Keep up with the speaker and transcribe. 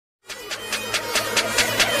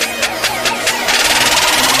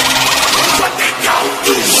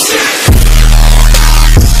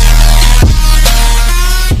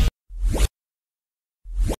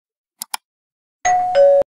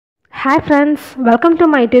Hi friends, welcome to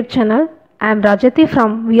my YouTube channel. I am Rajati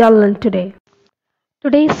from We All Learn Today.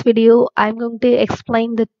 Today's video I am going to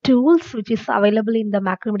explain the tools which is available in the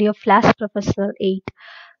Macromedia Flash Professional 8.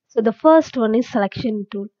 So the first one is selection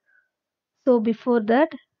tool. So before that,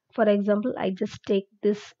 for example, I just take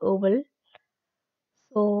this oval.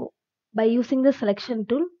 So by using the selection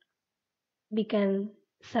tool, we can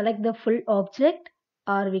select the full object,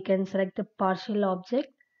 or we can select the partial object,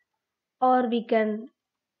 or we can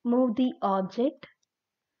move the object.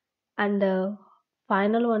 And the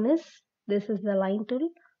final one is, this is the line tool.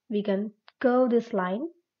 We can curve this line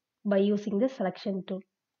by using the selection tool.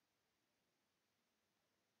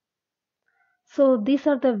 So these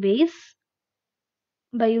are the ways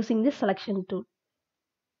by using the selection tool.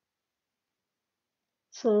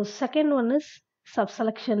 So second one is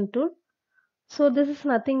subselection tool. So this is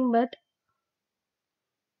nothing but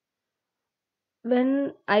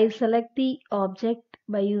when I select the object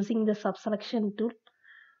by using the subselection tool,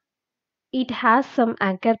 it has some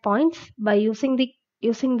anchor points. By using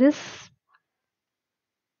this,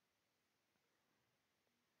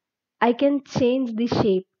 I can change the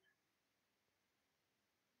shape.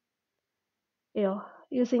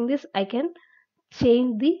 Using this I can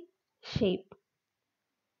change the shape.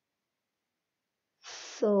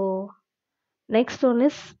 So next one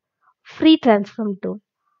is free transform tool.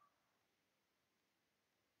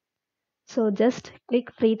 So just click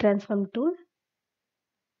free transform tool.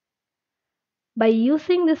 By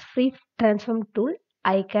using this free transform tool,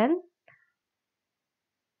 I can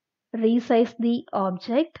resize the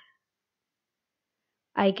object.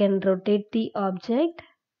 I can rotate the object.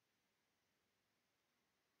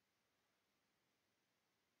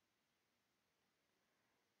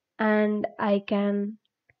 And I can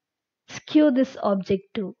skew this object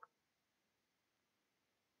too.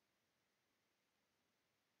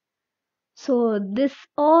 So this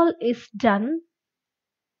all is done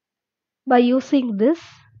by using this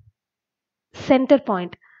center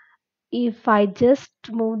point. If I just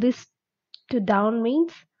move this to down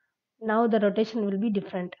means now the rotation will be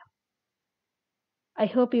different. I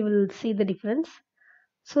hope you will see the difference.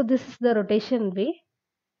 So this is the rotation way.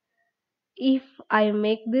 If I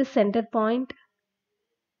make this center point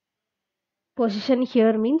position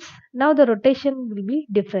here means now the rotation will be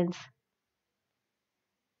different.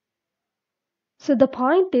 So the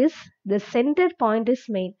point is, the center point is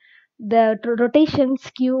made. The rotation,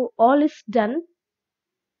 skew, all is done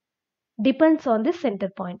depends on the center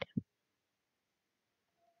point.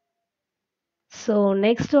 So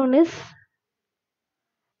next one is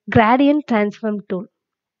gradient transform tool.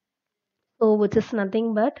 So which is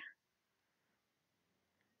nothing but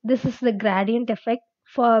this is the gradient effect.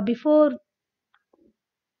 For before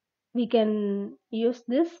we can use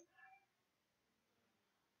this,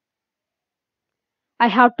 I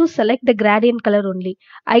have to select the gradient color only.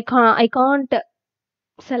 I can't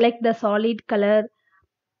select the solid color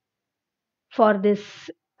for this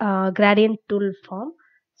gradient tool form.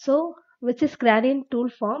 So which is gradient tool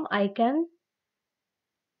form, I can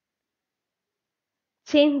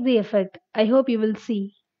change the effect. I hope you will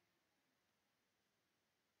see.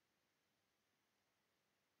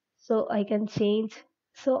 So I can change.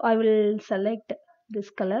 So I will select this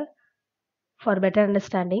color for better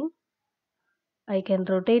understanding. I can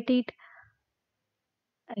rotate it.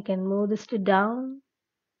 I can move this to down.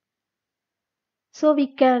 So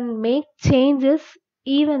we can make changes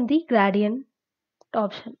even the gradient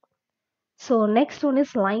option. So next one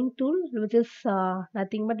is line tool, which is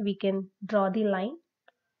nothing but we can draw the line.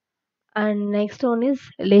 And next one is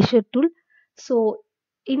lasso tool. So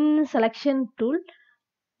in selection tool,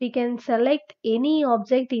 we can select any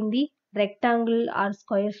object in the rectangle or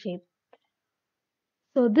square shape.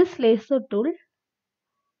 So this lasso tool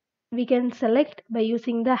we can select by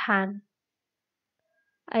using the hand.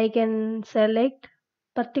 I can select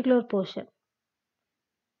particular portion.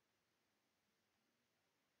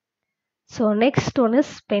 So next one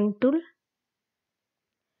is pen tool.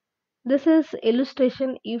 This is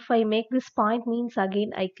illustration. If I make this point means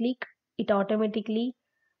again I click, it automatically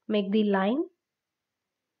make the line.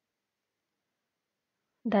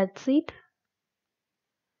 That's it.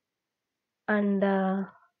 And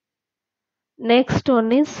next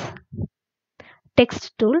one is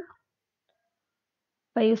text tool.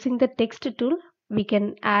 By using the text tool, we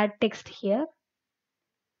can add text here.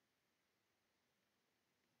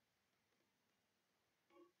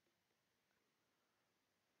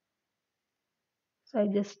 So I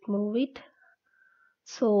just move it.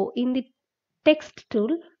 So in the text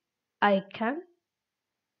tool, I can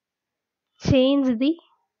change the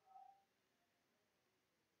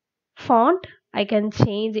font. I can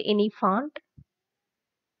change any font.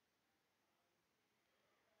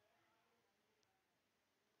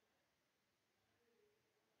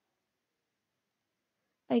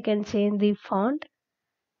 I can change the font.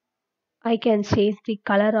 I can change the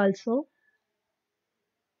color also.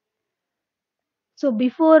 So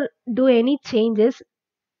before do any changes,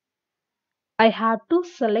 I have to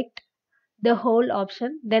select the whole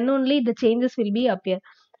option. Then only the changes will be appear.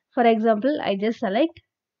 For example, I just select.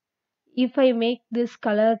 If I make this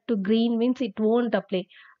color to green means it won't apply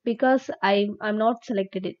because I'm not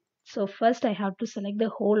selected it. So first I have to select the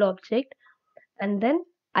whole object and then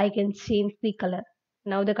I can change the color.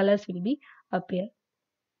 Now the colors will be appear.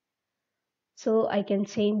 So I can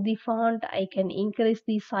change the font, I can increase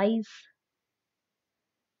the size,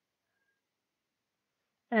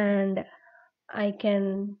 and I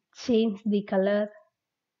can change the color.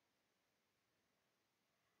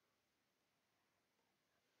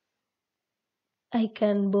 I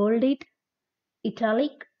can bold it,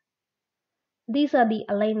 italic. These are the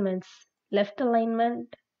alignments: left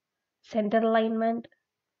alignment, center alignment,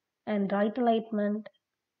 and right alignment.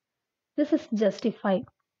 This is justified.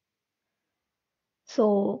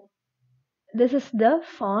 So this is the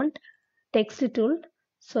font text tool.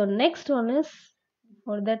 So next one is,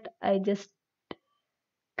 for that I just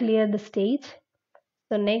clear the stage.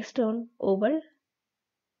 So next one oval.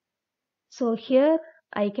 So here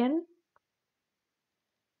I can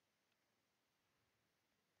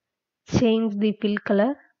change the fill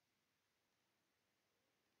color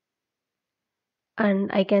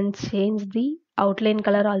and I can change the outline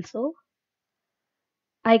color also.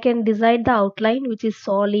 I can decide the outline which is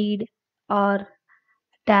solid or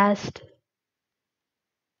dashed,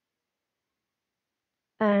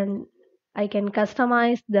 and I can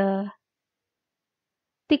customize the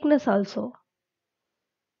thickness also.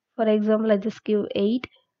 For example, I just give 8.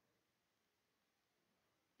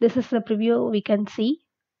 This is the preview we can see.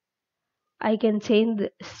 I can change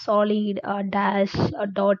the solid or dash or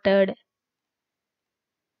dotted.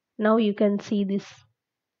 Now you can see this.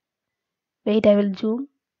 Wait, I will zoom.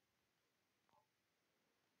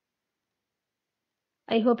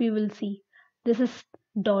 I hope you will see. This is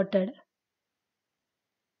dotted.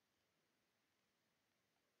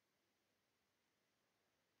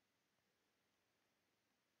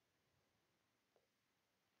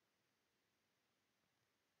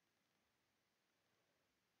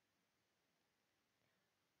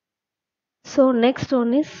 So next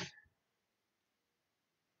one is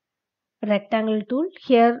rectangle tool.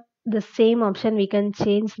 Here the same option we can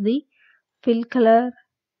change the fill color.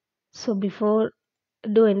 So before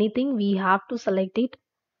do anything we have to select it.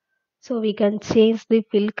 So we can change the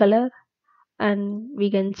fill color and we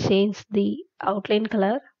can change the outline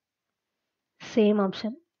color. Same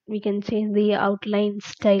option. We can change the outline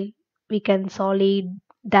style. We can solid,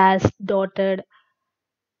 dash, dotted,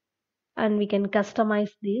 and we can customize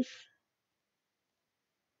this.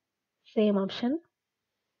 Same option.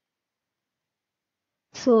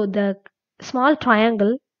 So the small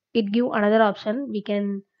triangle, it give another option. We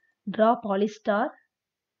can draw polystar.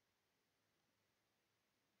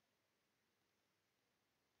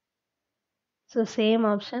 So same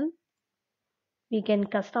option. We can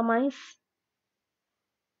customize.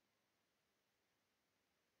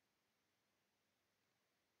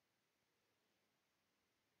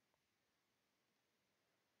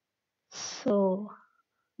 So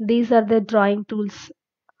these are the drawing tools.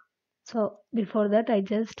 So before that I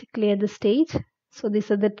just clear the stage. So these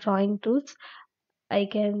are the drawing tools. I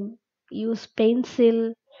can use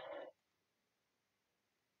pencil.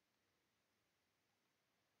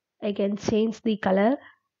 I can change the color.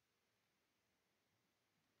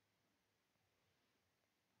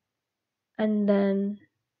 And then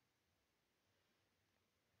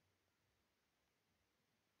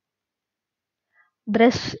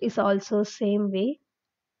brush is also same way.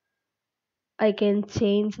 I can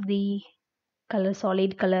change the color,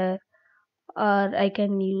 solid color, or I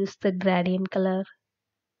can use the gradient color.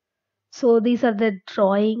 So these are the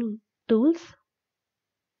drawing tools.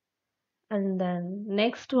 And then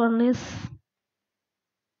next one is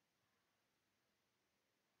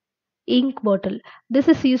ink bottle. This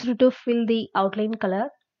is used to fill the outline color.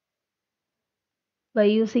 By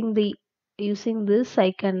using this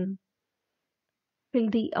I can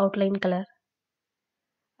fill the outline color.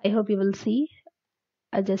 I hope you will see.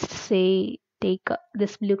 I just say take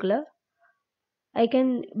this blue color. I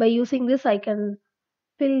can, by using this I can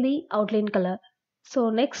fill the outline color. So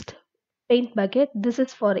next, paint bucket. This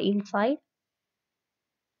is for inside.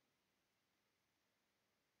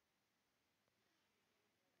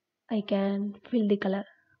 I can fill the color.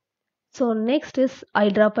 So next is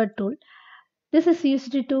eyedropper tool. This is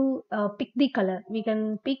used to pick the color. We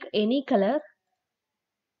can pick any color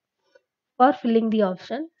for filling the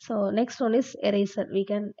option. So next one is eraser. We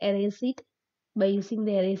can erase it. by using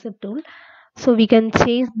the eraser tool. So we can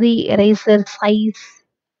change the eraser size.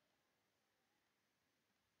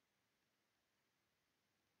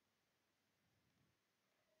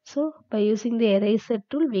 So by using the eraser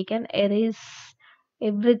tool, we can erase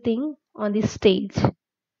everything on the stage.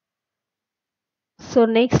 So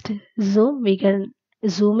next, zoom, we can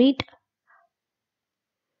zoom it,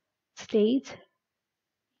 stage,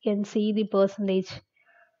 you can see the percentage,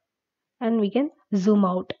 and we can zoom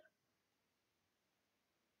out.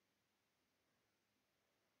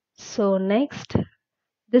 So next,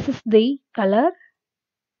 this is the color,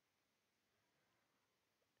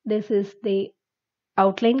 this is the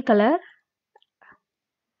outline color,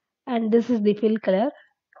 and this is the fill color.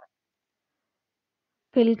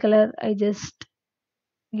 Fill color, I just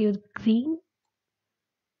give green,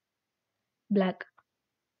 black.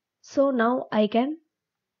 So now I can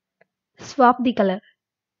swap the color.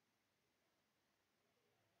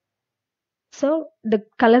 So the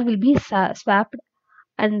color will be swapped,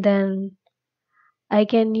 and then I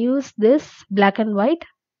can use this black and white.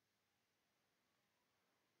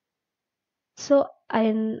 So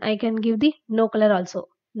I can give the no color also,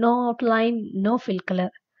 no outline, no fill color.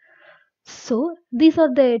 So these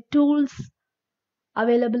are the tools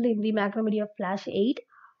available in the Macromedia Flash 8,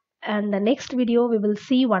 and the next video we will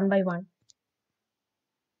see one by one.